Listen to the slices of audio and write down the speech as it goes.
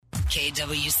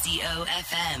KWCO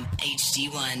FM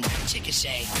HD1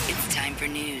 Chickasha. It's time for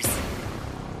news.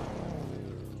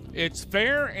 It's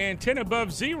fair and 10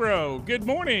 above zero. Good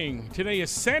morning. Today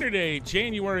is Saturday,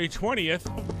 January 20th.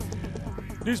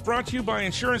 News brought to you by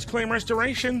Insurance Claim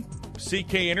Restoration,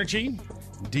 CK Energy,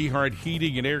 DeHart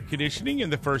Heating and Air Conditioning,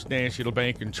 and the First National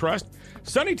Bank and Trust.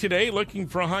 Sunny today, looking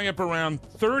for a high up around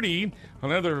 30.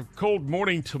 Another cold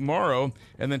morning tomorrow.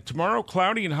 And then tomorrow,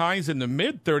 cloudy and highs in the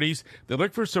mid-30s. They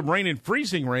look for some rain and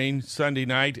freezing rain Sunday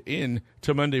night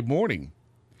into Monday morning.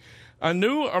 A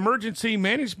new emergency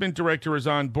management director is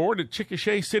on board at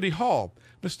Chickasha City Hall.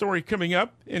 The story coming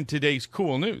up in today's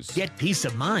KOOL News. Get peace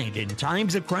of mind in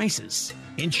times of crisis.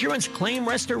 Insurance Claim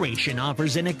Restoration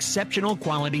offers an exceptional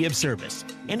quality of service,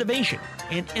 innovation,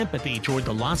 and empathy toward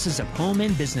the losses of home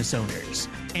and business owners.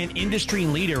 An industry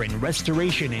leader in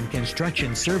restoration and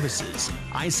construction services,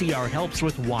 ICR helps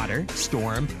with water,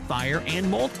 storm, fire, and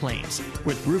mold claims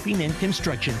with roofing and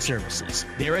construction services.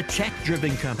 They're a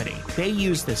tech-driven company. They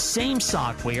use the same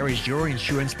software as your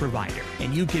insurance provider,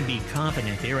 and you can be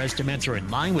confident their estimates are in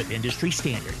line with industry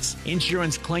standards.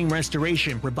 Insurance Claim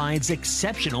Restoration provides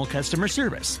exceptional customer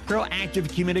service,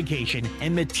 proactive communication,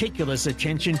 and meticulous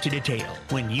attention to detail.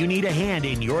 When you need a hand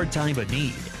in your time of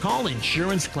need, call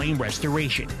Insurance Claim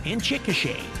Restoration in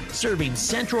Chickasha, serving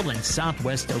Central and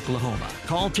Southwest Oklahoma.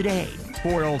 Call today,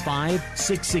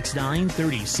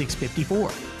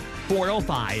 405-669-3654.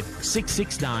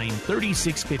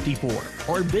 405-669-3654,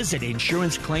 or visit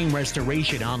Insurance Claim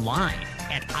Restoration online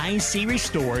at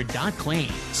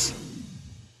icrestore.claims.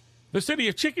 The city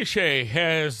of Chickasha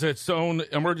has its own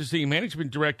emergency management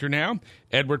director now.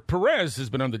 Edward Perez has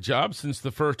been on the job since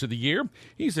the first of the year.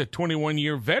 He's a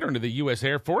 21-year veteran of the U.S.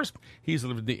 Air Force. He's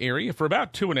lived in the area for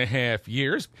about 2.5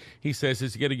 years. He says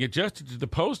he's getting adjusted to the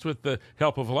post with the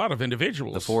help of a lot of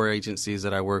individuals. The 4 agencies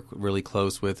that I work really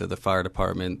close with are the fire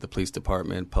department, the police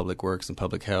department, public works, and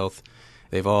public health.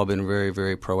 They've all been very,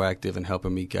 very proactive in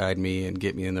helping me, guide me, and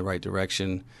get me in the right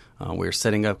direction. We're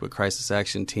setting up a crisis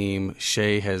action team.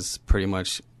 Shay has pretty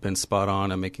much been spot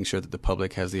on making sure that the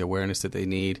public has the awareness that they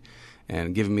need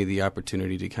and giving me the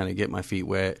opportunity to kind of get my feet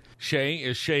wet. Shay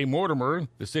is Shay Mortimer,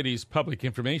 the city's public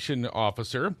information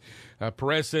officer.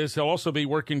 Perez says he'll also be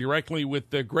working directly with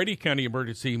the Grady County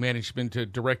Emergency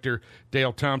Management Director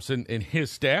Dale Thompson and his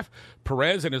staff.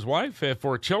 Perez and his wife have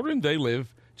 4 children. They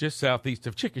live just southeast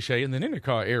of Chickasha in the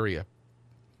Ninnekah area.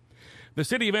 The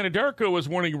city of Anadarko is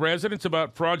warning residents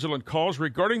about fraudulent calls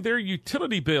regarding their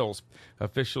utility bills.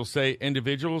 Officials say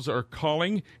individuals are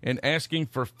calling and asking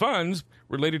for funds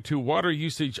related to water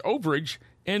usage overage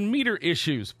and meter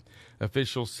issues.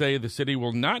 Officials say the city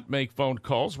will not make phone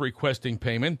calls requesting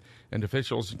payment, and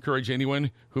officials encourage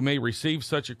anyone who may receive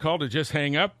such a call to just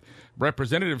hang up.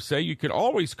 Representatives say you could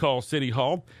always call City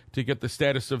Hall to get the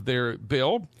status of their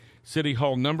bill. City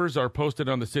Hall numbers are posted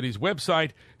on the city's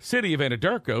website,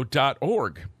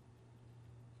 cityofanadarko.org.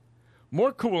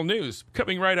 More KOOL news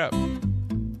coming right up.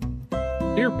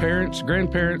 Dear parents,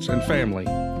 grandparents, and family,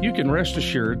 you can rest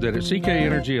assured that at CK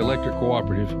Energy Electric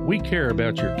Cooperative, we care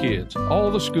about your kids. All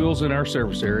the schools in our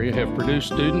service area have produced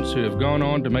students who have gone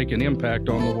on to make an impact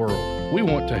on the world. We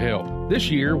want to help. This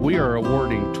year, we are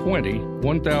awarding 20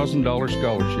 $1,000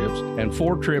 scholarships and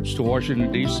 4 trips to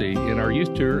Washington, D.C. in our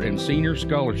Youth Tour and Senior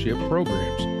Scholarship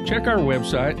programs. Check our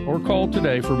website or call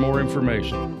today for more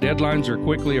information. Deadlines are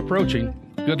quickly approaching.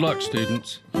 Good luck,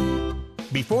 students.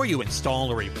 Before you install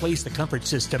or replace the comfort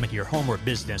system at your home or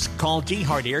business, call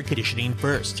DeHart Air Conditioning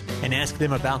first and ask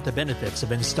them about the benefits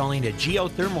of installing a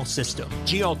geothermal system.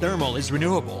 Geothermal is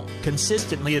renewable,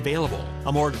 consistently available,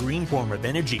 a more green form of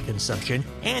energy consumption,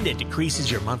 and it decreases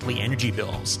your monthly energy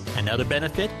bills. Another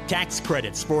benefit? Tax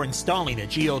credits for installing a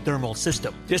geothermal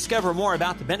system. Discover more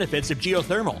about the benefits of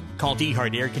geothermal. Call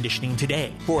DeHart Air Conditioning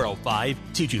today,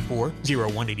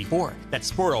 405-224-0184.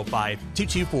 That's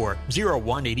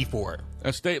 405-224-0184.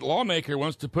 A state lawmaker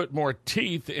wants to put more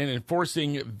teeth in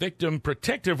enforcing Victim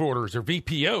Protective Orders, or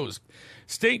VPOs.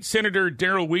 State Senator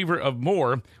Darrell Weaver of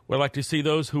Moore would like to see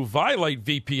those who violate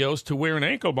VPOs to wear an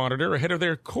ankle monitor ahead of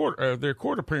their court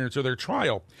appearance or their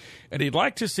trial. And he'd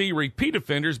like to see repeat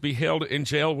offenders be held in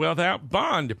jail without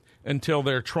bond until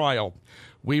their trial.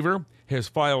 Weaver has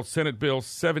filed Senate Bill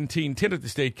 1710 at the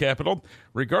state capitol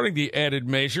regarding the added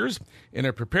measures. In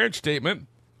a prepared statement,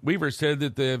 Weaver said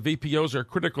that the VPOs are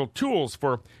critical tools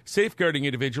for safeguarding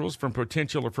individuals from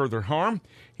potential or further harm.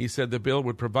 He said the bill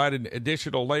would provide an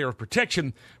additional layer of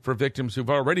protection for victims who've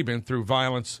already been through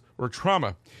violence or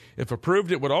trauma. If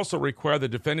approved, it would also require the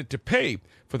defendant to pay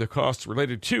for the costs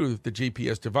related to the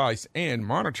GPS device and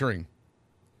monitoring.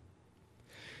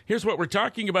 Here's what we're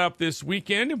talking about this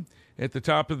weekend. At the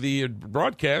top of the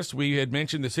broadcast, we had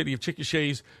mentioned the city of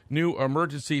Chickasha's new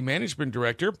emergency management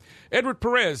director, Edward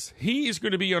Perez. He is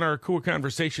going to be on our KOOL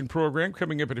Conversation program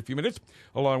coming up in a few minutes,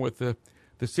 along with the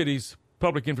city's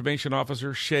public information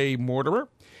officer, Shay Mortimer.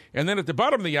 And then at the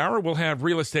bottom of the hour, we'll have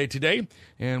Real Estate Today,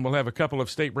 and we'll have a couple of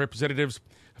state representatives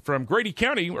from Grady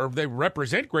County, or they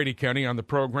represent Grady County on the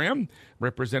program,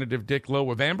 Representative Dick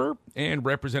Lowe of Amber and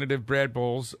Representative Brad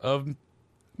Bowles of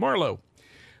Marlow.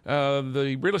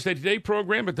 The Real Estate Today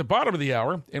program at the bottom of the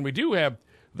hour, and we do have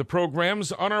the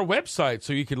programs on our website,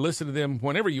 so you can listen to them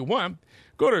whenever you want.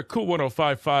 Go to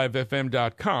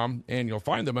KOOL1055FM.com, and you'll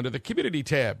find them under the Community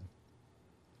tab.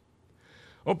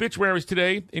 Obituaries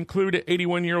today include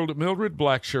 81-year-old Mildred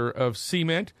Blacksher of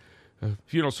Cement.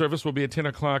 Funeral service will be at 10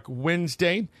 o'clock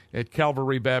Wednesday at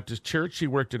Calvary Baptist Church. She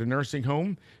worked at a nursing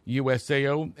home,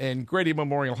 USAO, and Grady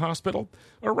Memorial Hospital.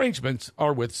 Arrangements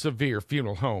are with Severe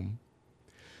Funeral Home.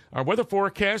 Our weather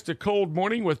forecast, a cold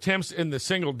morning with temps in the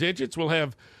single digits. We'll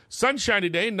have sunshine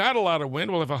today, not a lot of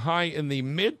wind. We'll have a high in the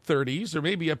mid-30s or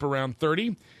maybe up around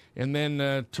 30. And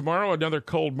then tomorrow, another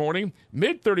cold morning.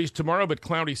 Mid-30s tomorrow, but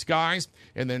cloudy skies.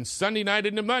 And then Sunday night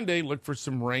into Monday, look for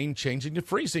some rain changing to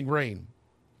freezing rain.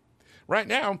 Right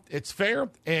now, it's fair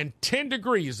and 10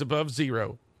 degrees above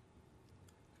zero.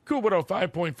 KOOL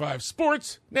 105.5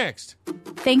 Sports, next.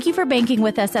 Thank you for banking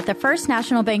with us at the First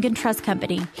National Bank and Trust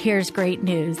Company. Here's great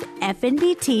news.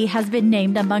 FNBT has been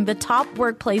named among the top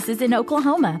workplaces in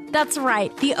Oklahoma. That's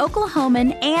right. The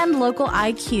Oklahoman and Local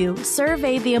IQ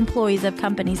surveyed the employees of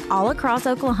companies all across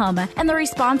Oklahoma, and the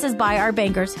responses by our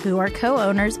bankers, who are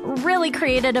co-owners, really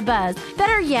created a buzz.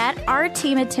 Better yet, our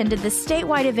team attended the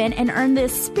statewide event and earned the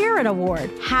Spirit Award.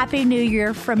 Happy New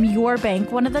Year from your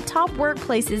bank, one of the top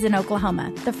workplaces in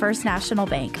Oklahoma. The First National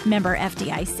Bank, member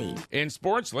FDIC. In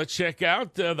sports, let's check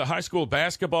out the high school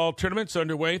basketball tournaments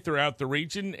underway throughout the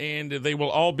region, and they will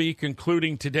all be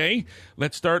concluding today.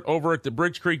 Let's start over at the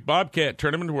Bridge Creek Bobcat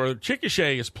tournament where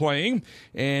Chickasha is playing,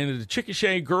 and the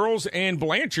Chickasha girls and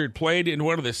Blanchard played in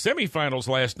one of the semifinals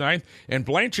last night, and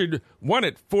Blanchard won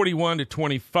it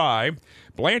 41-25.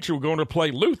 Blanchard will go to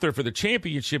play Luther for the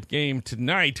championship game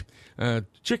tonight.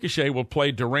 Chickasha will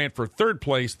play Durant for third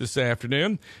place this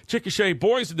afternoon. Chickasha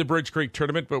boys in the Bridge Creek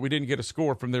tournament, but we didn't get a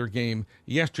score from their game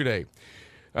yesterday.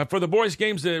 For the boys'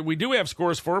 games that we do have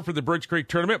scores for the Bridge Creek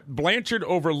tournament, Blanchard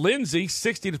over Lindsay,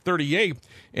 60-38,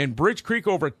 and Bridge Creek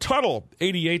over Tuttle,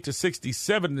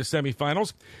 88-67 in the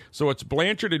semifinals. So it's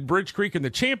Blanchard and Bridge Creek in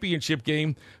the championship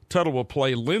game. Tuttle will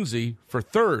play Lindsay for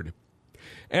third.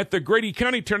 At the Grady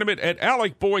County tournament at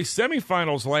Alec boys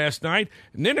semifinals last night,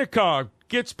 Ninnekah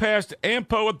gets past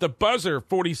Ampo at the buzzer,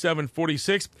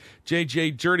 47-46.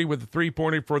 J.J. Jurdy with the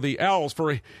three-pointer for the Owls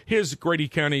for his Grady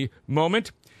County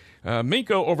moment.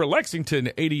 Minko over Lexington,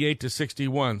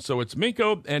 88-61. So it's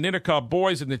Minko and Ninnekah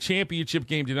boys in the championship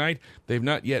game tonight. They've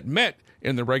not yet met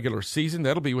in the regular season.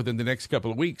 That'll be within the next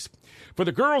couple of weeks. For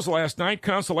the girls last night,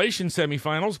 consolation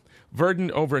semifinals,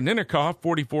 Verdon over Ninnekah,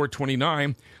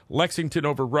 44-29. Lexington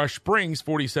over Rush Springs,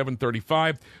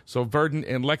 47-35. So Verdon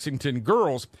and Lexington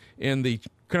girls in the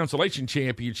consolation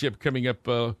championship coming up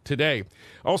today.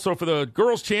 Also for the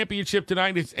girls championship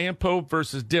tonight, it's Ampo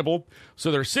versus Dibble.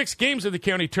 So there are 6 games of the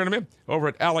county tournament over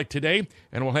at Alec today,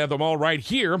 and we'll have them all right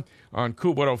here on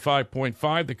KOOL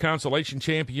 105.5. The consolation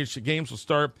championship games will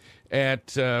start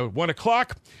at 1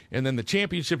 o'clock, and then the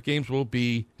championship games will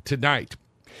be tonight.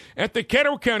 At the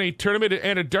Caddo County tournament at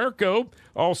Anadarko,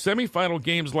 all semifinal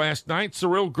games last night.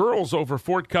 Cyril girls over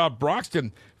Fort Cobb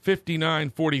Broxton,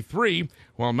 59-43,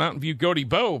 while Mountain View Gody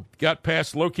Bow got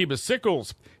past Lokiba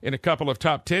Sickles in a couple of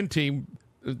top 10 teams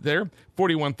there,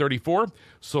 41-34.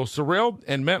 So Cyril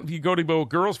and Mountain View Gody Bow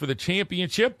girls for the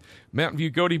championship. Mountain View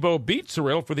Gody Bow beat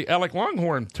Cyril for the Alec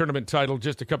Longhorn tournament title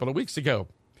just a couple of weeks ago.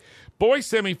 Boys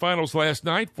semifinals last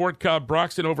night, Fort Cobb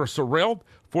Broxton over Sorrel,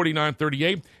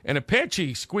 49-38, and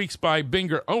Apache squeaks by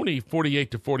Binger Oni,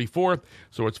 48-44.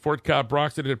 So it's Fort Cobb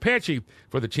Broxton and Apache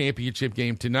for the championship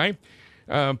game tonight.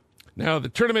 Now, the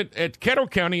tournament at Caddo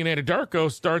County in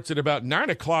Anadarko starts at about 9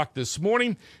 o'clock this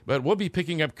morning, but we'll be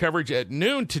picking up coverage at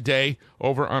noon today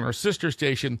over on our sister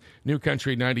station, New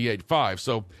Country 98.5.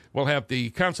 So we'll have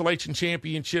the consolation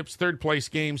championships, third-place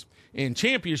games, and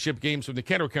championship games from the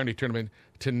Caddo County tournament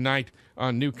tonight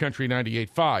on New Country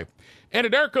 98.5.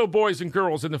 Anadarko boys and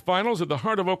girls in the finals of the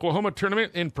Heart of Oklahoma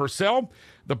tournament in Purcell.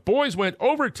 The boys went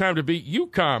overtime to beat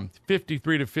UConn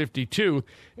 53-52,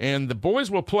 and the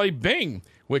boys will play Bing,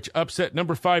 which upset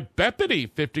number 5 Bethany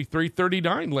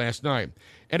 53-39 last night.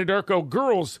 Anadarko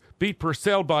girls beat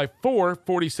Purcell by 4,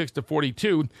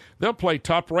 46-42. They'll play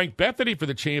top-ranked Bethany for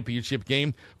the championship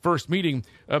game, first meeting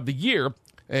of the year.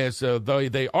 as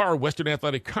they are Western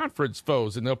Athletic Conference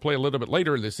foes, and they'll play a little bit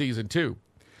later in the season, too.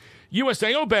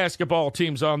 USAO basketball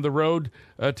team's on the road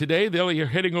today. They're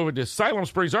heading over to Siloam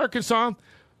Springs, Arkansas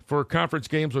for conference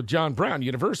games with John Brown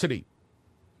University.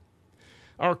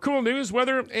 Our cool news,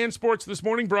 weather, and sports this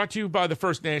morning brought to you by the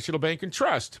First National Bank and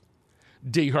Trust,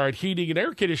 DeHart Heating and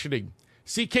Air Conditioning,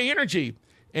 CK Energy,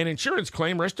 and Insurance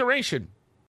Claim Restoration.